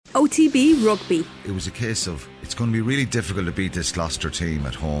OTB Rugby. It was a case of, it's going to be really difficult to beat this Gloucester team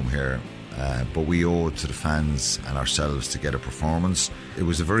at home here, but we owe it to the fans and ourselves to get a performance. It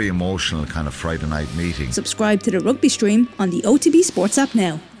was a very emotional kind of Friday night meeting. Subscribe to the rugby stream on the OTB Sports app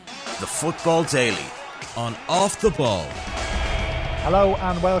now. The Football Daily on Off the Ball. Hello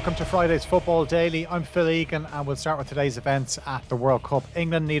and welcome to Friday's Football Daily. I'm Phil Egan and we'll start with today's events at the World Cup.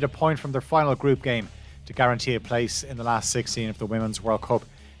 England need a point from their final group game to guarantee a place in the last 16 of the Women's World Cup.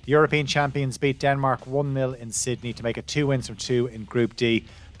 The European champions beat Denmark 1-0 in Sydney to make it 2 wins from 2 in Group D,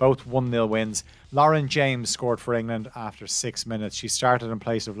 both 1-0 wins. Lauren James scored for England after 6 minutes. She started in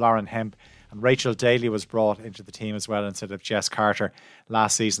place of Lauren Hemp, and Rachel Daly was brought into the team as well instead of Jess Carter.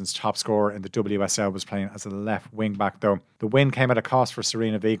 Last season's top scorer in the WSL was playing as a left wing back though. The win came at a cost for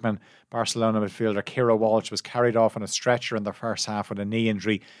Serena Wiegman. Barcelona midfielder Kira Walsh was carried off on a stretcher in the first half with a knee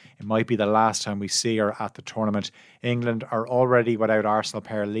injury. It might be the last time we see her at the tournament. England are already without Arsenal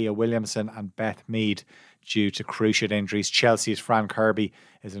pair Leah Williamson and Beth Mead due to cruciate injuries. Chelsea's Fran Kirby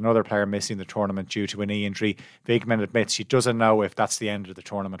is another player missing the tournament due to a knee injury. Wiegman admits she doesn't know if that's the end of the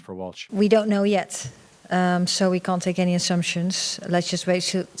tournament for Walsh. We don't know yet, so we can't take any assumptions. Let's just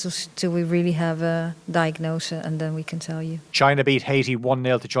wait till we really have a diagnosis and then we can tell you. China beat Haiti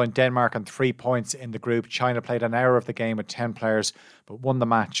 1-0 to join Denmark on 3 points in the group. China played an hour of the game with 10 players but won the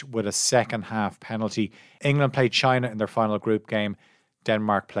match with a second half penalty. England played China in their final group game.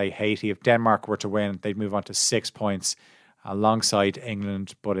 Denmark play Haiti. If Denmark were to win, they'd move on to 6 points alongside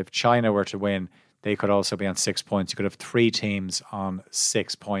England. But if China were to win, they could also be on 6 points. You could have 3 teams on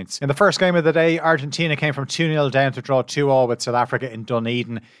 6 points. In the first game of the day, Argentina came from 2-0 down to draw 2-2 with South Africa in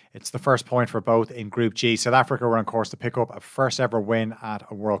Dunedin. It's the first point for both in Group G. South Africa were on course to pick up a first ever win at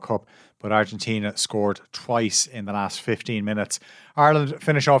a World Cup, but Argentina scored twice in the last 15 minutes. Ireland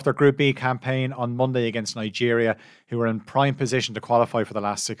finish off their Group B campaign on Monday against Nigeria, who were in prime position to qualify for the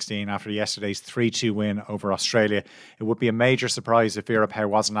last 16 after yesterday's 3-2 win over Australia. It would be a major surprise if Vera Pauw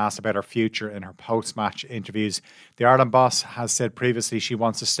wasn't asked about her future in her post-match interviews. The Ireland boss has said previously she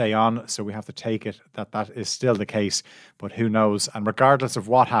wants to stay on, so we have to take it that is still the case, but who knows. And regardless of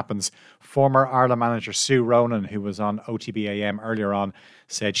what happens, former Ireland manager Sue Ronan, who was on OTBAM earlier on,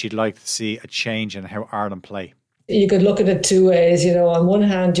 said she'd like to see a change in how Ireland play. You could look at it two ways. On one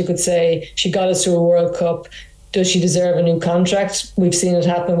hand, you could say she got us to a World Cup. Does she deserve a new contract? We've seen it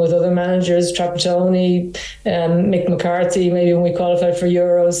happen with other managers, Trapattoni, Mick McCarthy, maybe when we qualified for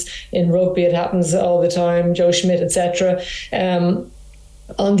Euros. In rugby, it happens all the time, Joe Schmidt, etc.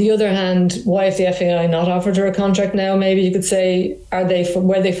 On the other hand, why have the FAI not offered her a contract now? Maybe you could say,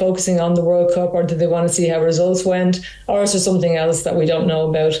 were they focusing on the World Cup, or did they want to see how results went? Or is there something else that we don't know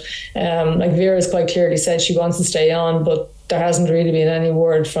about? Like Vera's quite clearly said she wants to stay on, but there hasn't really been any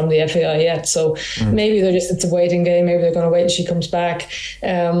word from the FAI yet. So maybe it's a waiting game. Maybe they're going to wait until she comes back.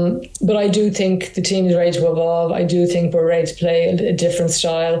 But I do think the team is ready to evolve. I do think we're ready to play a different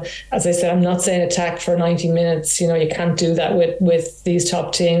style. As I said, I'm not saying attack for 90 minutes. You can't do that with these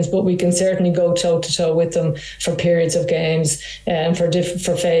top teams, but we can certainly go toe to toe with them for periods of games and for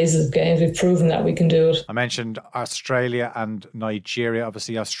phases of games. We've proven that we can do it. I mentioned Australia and Nigeria.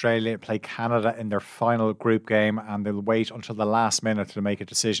 Obviously, Australia play Canada in their final group game, and they'll wait until the last minute to make a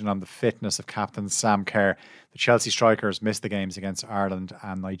decision on the fitness of captain Sam Kerr. The Chelsea strikers missed the games against Ireland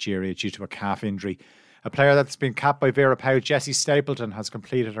and Nigeria due to a calf injury. A player that's been capped by Vera Pauw, Jessie Stapleton, has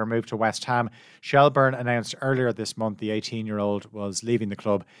completed her move to West Ham. Shelbourne announced earlier this month the 18-year-old was leaving the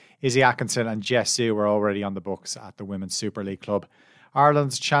club. Izzy Atkinson and Jess Sue were already on the books at the Women's Super League club.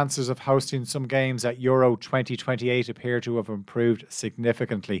 Ireland's chances of hosting some games at Euro 2028 appear to have improved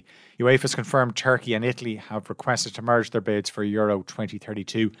significantly. UEFA's confirmed Turkey and Italy have requested to merge their bids for Euro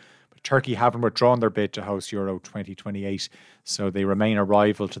 2032, but Turkey haven't withdrawn their bid to host Euro 2028, so they remain a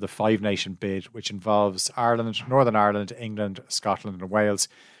rival to the five-nation bid, which involves Ireland, Northern Ireland, England, Scotland and Wales.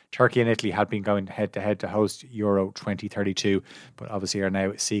 Turkey and Italy had been going head-to-head to host Euro 2032, but obviously are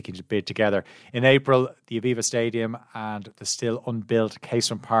now seeking to bid together. In April, the Aviva Stadium and the still unbuilt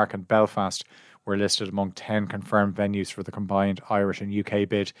Casement Park in Belfast were listed among 10 confirmed venues for the combined Irish and UK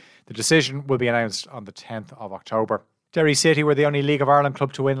bid. The decision will be announced on the 10th of October. Derry City were the only League of Ireland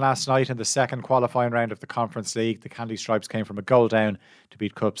club to win last night in the second qualifying round of the Conference League. The Candy Stripes came from a goal down to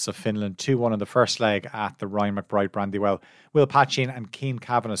beat Cups of Finland 2-1 in the first leg at the Ryan McBride Brandywell. Will Patchin and Keane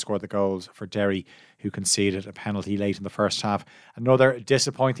Kavanagh scored the goals for Derry, who conceded a penalty late in the first half. Another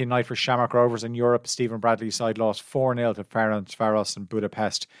disappointing night for Shamrock Rovers in Europe. Stephen Bradley's side lost 4-0 to Ferencváros in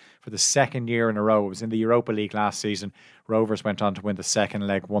Budapest for the second year in a row. It was in the Europa League last season. Rovers went on to win the second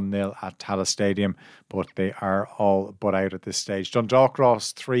leg 1-0 at Tallaght Stadium, but they are all but out at this stage. Dundalk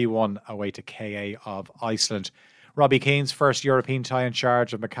lost 3-1 away to KA of Iceland. Robbie Keane's first European tie in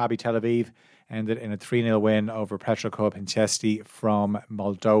charge of Maccabi Tel Aviv ended in a 3-0 win over Petrokub Hinchesti from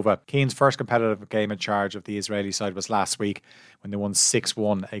Moldova. Keane's first competitive game in charge of the Israeli side was last week when they won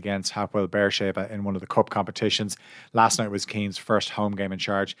 6-1 against Hapoel Beersheba in one of the cup competitions. Last night was Keane's first home game in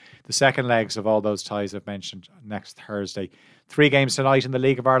charge. The second legs of all those ties I've mentioned next Thursday. 3 games tonight in the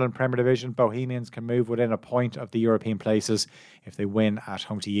League of Ireland Premier Division. Bohemians can move within a point of the European places if they win at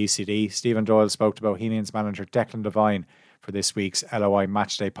home to UCD. Stephen Doyle spoke to Bohemians manager Declan Devine for this week's LOI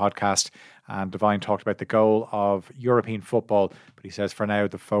Matchday podcast, and Devine talked about the goal of European football, but he says for now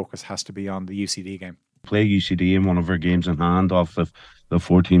the focus has to be on the UCD game. Play UCD in one of our games in hand off the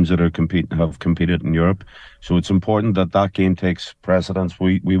 4 teams that are have competed in Europe, so it's important that game takes precedence.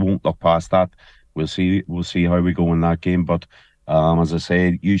 We won't look past that. We'll see how we go in that game, but as I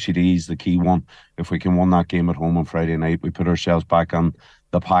say, UCD is the key one. If we can win that game at home on Friday night, we put ourselves back on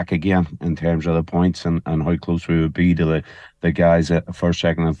the pack again in terms of the points and how close we would be to the guys at first,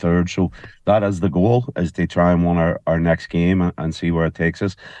 second and third. So that is the goal, is to try and win our next game and see where it takes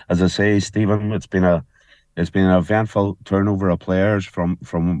us. As I say, Stephen, it's been an eventful turnover of players from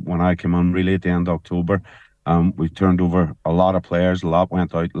when I came on really at the end of October. We've turned over a lot of players, a lot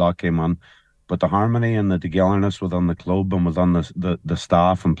went out, a lot came on. But the harmony and the togetherness within the club and within the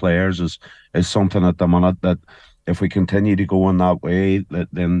staff and players is something at the minute that if we continue to go in that way,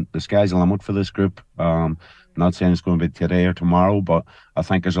 then the sky's the limit for this group. I'm not saying it's going to be today or tomorrow, but I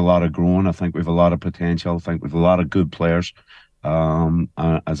think there's a lot of growing. I think we've a lot of potential. I think we've a lot of good players.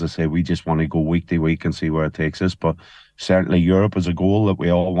 As I say, we just want to go week to week and see where it takes us. But certainly Europe is a goal that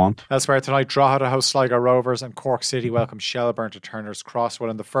we all want. Elsewhere tonight, Drogheda host Sligo Rovers and Cork City welcome Shelbourne to Turner's Cross. Well,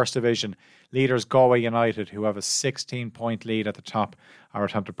 in the first division, leaders Galway United, who have a 16-point lead at the top, are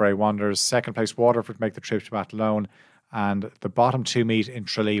at home to Bray Wanderers. Second place Waterford make the trip to Athlone, and the bottom 2 meet in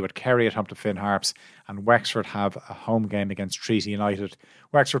Tralee with Kerry at home to Finn Harps, and Wexford have a home game against Treaty United.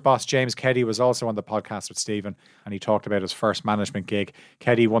 Wexford boss James Keddy was also on the podcast with Stephen, and he talked about his first management gig.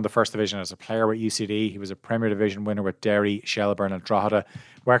 Keddy won the first division as a player with UCD. He was a Premier Division winner with Derry, Shelbourne and Drogheda.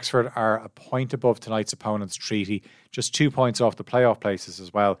 Wexford are a point above tonight's opponents, Treaty, just 2 points off the playoff places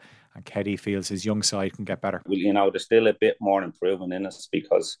as well, and Keddy feels his young side can get better. Well, there's still a bit more improvement in us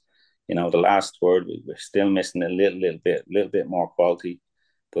because the last word, we're still missing a little bit more quality.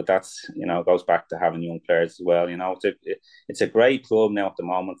 But that's, goes back to having young players as well. It's a great club now at the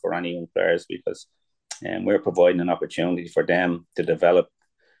moment for any young players because we're providing an opportunity for them to develop,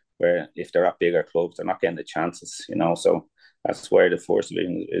 where if they're at bigger clubs, they're not getting the chances, So that's where the first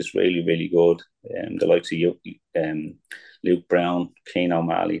division is really, really good. The likes of Luke Brown, Keane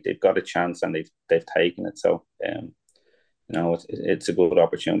O'Malley, they've got a chance and they've taken it. So, it's a good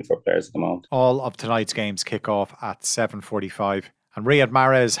opportunity for players at the moment. All of tonight's games kick off at 7:45. And Riyad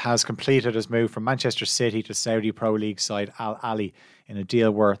Mahrez has completed his move from Manchester City to Saudi Pro League side Al Ahly in a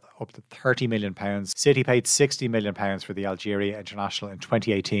deal worth up to £30 million. City paid £60 million for the Algeria international in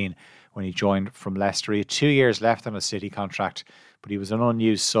 2018 when he joined from Leicester. He had 2 years left on a City contract, but he was an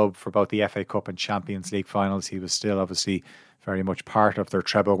unused sub for both the FA Cup and Champions League finals. He was still obviously very much part of their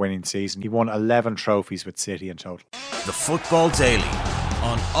treble winning season. He won 11 trophies with City in total. The Football Daily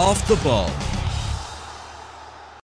on Off the Ball.